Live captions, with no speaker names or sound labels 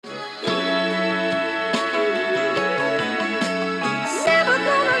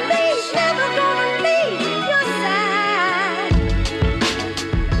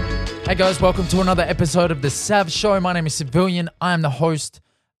Hey guys, welcome to another episode of The Sav Show. My name is Civilian. I am the host.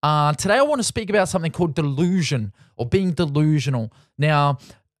 Today I want to speak about something called delusion or being delusional. Now,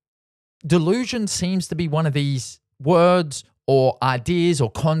 delusion seems to be one of these words or ideas or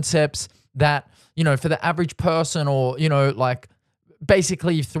concepts that, you know, for the average person or, you know, like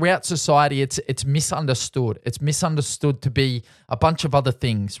basically throughout society, it's misunderstood. It's misunderstood to be a bunch of other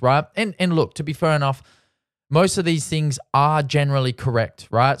things, right? And look, to be fair enough, most of these things are generally correct,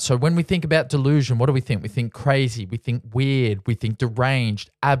 right? So when we think about delusion, what do we think? We think crazy, we think weird, we think deranged,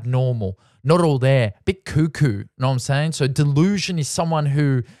 abnormal, not all there, bit cuckoo, you know what I'm saying? So delusion is someone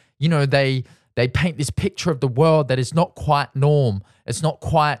who, you know, they paint this picture of the world that is not quite norm, it's not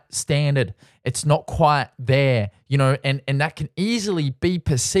quite standard, it's not quite there, you know, and that can easily be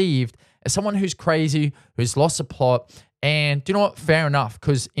perceived as someone who's crazy, who's lost the plot, and you know what? Fair enough,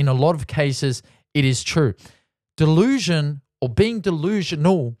 because in a lot of cases, it is true. Delusion or being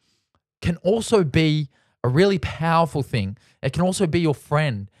delusional can also be a really powerful thing. It can also be your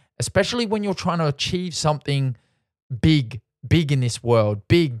friend, especially when you're trying to achieve something big in this world,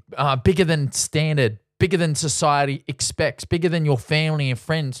 bigger than standard, bigger than society expects, bigger than your family and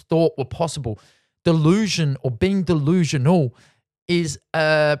friends thought were possible. Delusion or being delusional is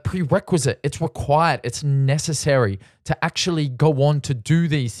a prerequisite. It's required. It's necessary to actually go on to do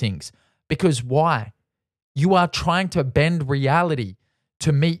these things. Because why? You are trying to bend reality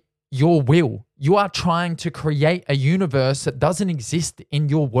to meet your will. You are trying to create a universe that doesn't exist in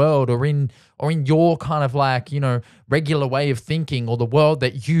your world or in your kind of like, you know, regular way of thinking or the world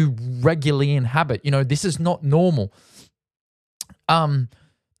that you regularly inhabit. You know, this is not normal. The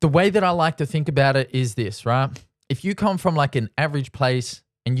way that I like to think about it is this, right? If you come from like an average place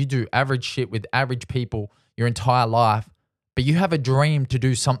and you do average shit with average people your entire life, but you have a dream to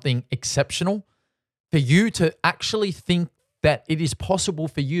do something exceptional, for you to actually think that it is possible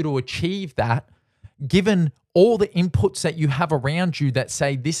for you to achieve that, given all the inputs that you have around you that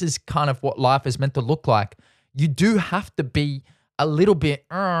say this is kind of what life is meant to look like, you do have to be a little bit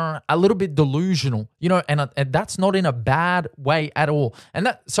delusional, you know, and that's not in a bad way at all. And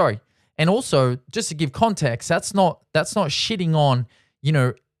also just to give context, that's not shitting on, you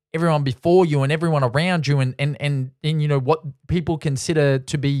know, everyone before you and everyone around you and you know what people consider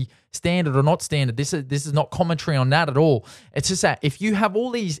to be standard or not standard. This is not commentary on that at all. It's just that if you have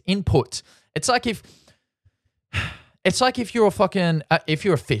all these inputs, it's like if you're if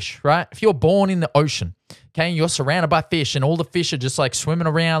you're a fish, right? If you're born in the ocean, okay, and you're surrounded by fish and all the fish are just like swimming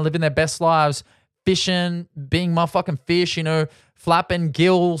around, living their best lives, fishing, being motherfucking fish, you know, flapping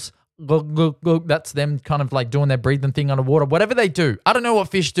gills. That's them kind of like doing their breathing thing underwater. Whatever they do. I don't know what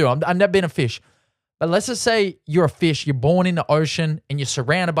fish do. I've never been a fish. But let's just say you're a fish. You're born in the ocean and you're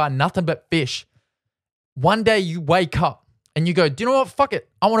surrounded by nothing but fish. One day you wake up and you go, do you know what? Fuck it.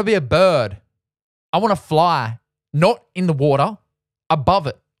 I want to be a bird. I want to fly, not in the water, above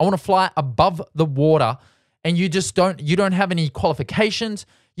it. I want to fly above the water. And you don't have any qualifications.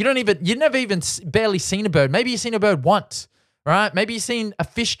 You've never even barely seen a bird. Maybe you've seen a bird once. Right? Maybe you've seen a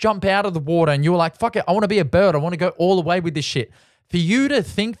fish jump out of the water and you were like, fuck it, I want to be a bird. I want to go all the way with this shit. For you to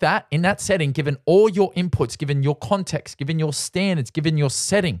think that in that setting, given all your inputs, given your context, given your standards, given your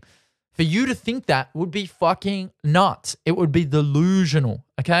setting, for you to think that would be fucking nuts. It would be delusional,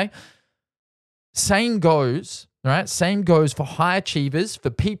 okay? Same goes, right? Same goes for high achievers,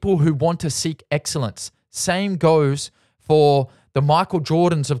 for people who want to seek excellence. Same goes for the Michael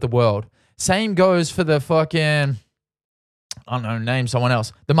Jordans of the world. Same goes for the fucking... I don't know, name someone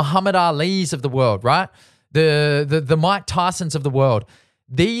else. The Muhammad Alis of the world, right? The Mike Tysons of the world.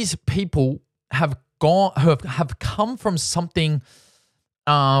 These people have come from something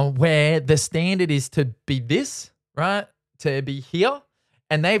where the standard is to be this, right? To be here.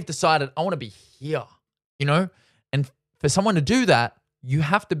 And they've decided, I want to be here, you know? And for someone to do that, you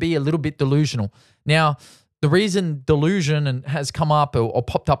have to be a little bit delusional. Now, the reason delusion has come up or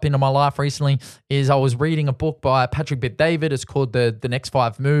popped up into my life recently is I was reading a book by Patrick Bet-David. It's called The Next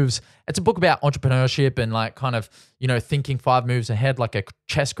 5 Moves. It's a book about entrepreneurship and like kind of, you know, thinking 5 moves ahead like a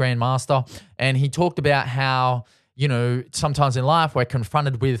chess grandmaster. And he talked about how, you know, sometimes in life we're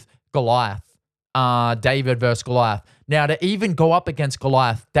confronted with Goliath, David versus Goliath. Now, to even go up against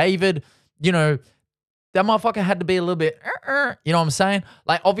Goliath, David, you know, that motherfucker had to be a little bit, you know what I'm saying?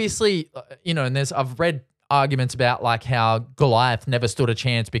 Like obviously, you know, and I've read arguments about like how Goliath never stood a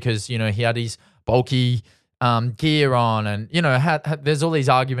chance because, you know, he had his bulky gear on and, you know, there's all these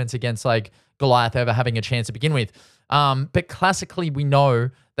arguments against like Goliath ever having a chance to begin with. But classically, we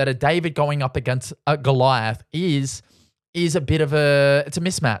know that a David going up against a Goliath is a bit of it's a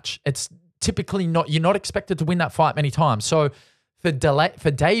mismatch. It's typically not, you're not expected to win that fight many times. So for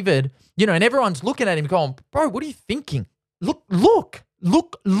David, and everyone's looking at him going, bro, what are you thinking? Look.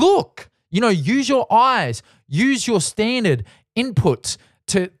 Use your eyes, use your standard inputs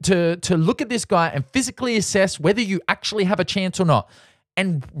to look at this guy and physically assess whether you actually have a chance or not.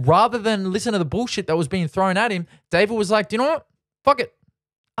 And rather than listen to the bullshit that was being thrown at him, David was like, do you know what? Fuck it.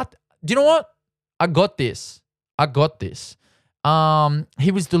 Do you know what? I got this.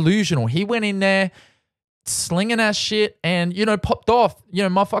 He was delusional. He went in there slinging that shit and, popped off.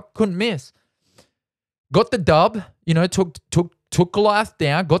 Motherfucker couldn't miss. Got the dub, took Goliath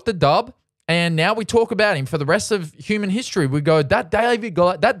down, got the dub. And now we talk about him for the rest of human history. We go, that David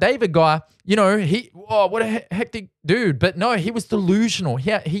guy, what a hectic dude. But no, he was delusional.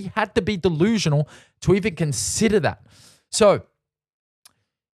 He had to be delusional to even consider that. So,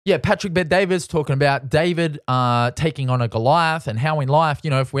 yeah, Patrick Bet-David's talking about David taking on a Goliath and how in life,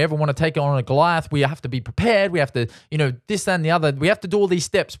 if we ever want to take on a Goliath, we have to be prepared. We have to, this, that, and the other. We have to do all these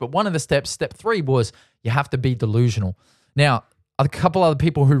steps. But one of the steps, step 3, was you have to be delusional. Now, a couple other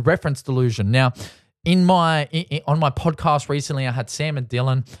people who reference delusion. Now, on my podcast recently, I had Sam and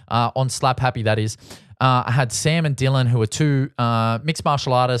Dylan on Slap Happy, that is. I had Sam and Dylan, who are two mixed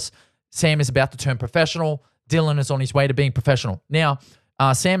martial artists. Sam is about to turn professional. Dylan is on his way to being professional. Now,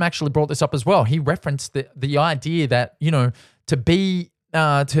 Sam actually brought this up as well. He referenced the idea that, to be,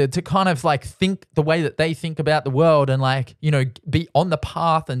 to kind of like think the way that they think about the world and like, be on the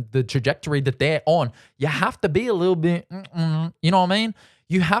path and the trajectory that they're on. You have to be a little bit, you know what I mean?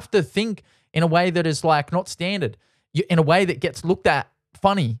 You have to think in a way that is like not standard, in a way that gets looked at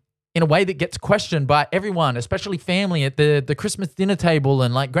funny, in a way that gets questioned by everyone, especially family at the Christmas dinner table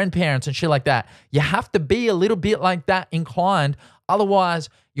and like grandparents and shit like that. You have to be a little bit like that inclined. Otherwise,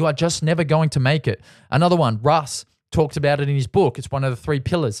 you are just never going to make it. Another one, Russ talks about it in his book. It's one of the 3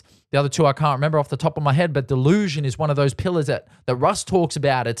 pillars. The other 2 I can't remember off the top of my head, but delusion is one of those pillars that Russ talks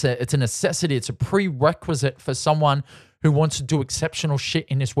about. It's a necessity. It's a prerequisite for someone who wants to do exceptional shit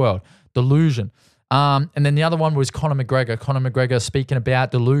in this world. Delusion. And then the other one was Conor McGregor. Conor McGregor speaking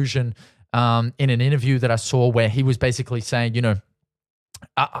about delusion in an interview that I saw where he was basically saying,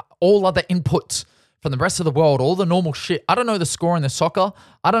 all other inputs from the rest of the world, all the normal shit. I don't know the score in the soccer.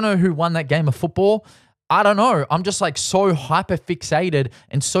 I don't know who won that game of football. I don't know. I'm just like so hyper fixated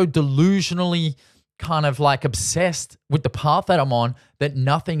and so delusionally kind of like obsessed with the path that I'm on that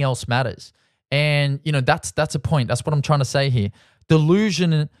nothing else matters. And, that's a point. That's what I'm trying to say here.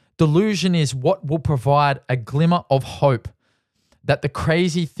 Delusion is what will provide a glimmer of hope that the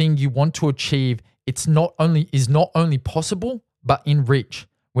crazy thing you want to achieve, is not only possible, but in reach.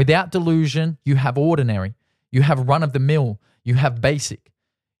 Without delusion, you have ordinary, you have run-of-the-mill, you have basic.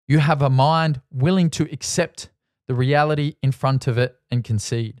 You have a mind willing to accept the reality in front of it and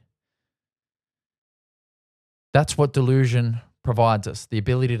concede. That's what delusion provides us, the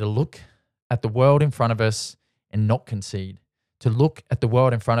ability to look at the world in front of us and not concede, to look at the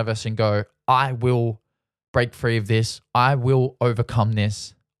world in front of us and go, I will break free of this. I will overcome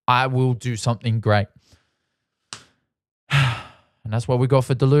this. I will do something great. And that's what we got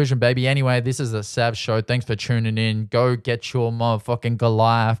for delusion, baby. Anyway, this is a Sav show. Thanks for tuning in. Go get your motherfucking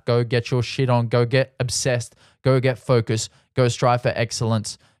Goliath. Go get your shit on. Go get obsessed. Go get focused. Go strive for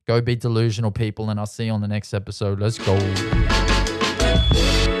excellence. Go be delusional, people. And I'll see you on the next episode. Let's go.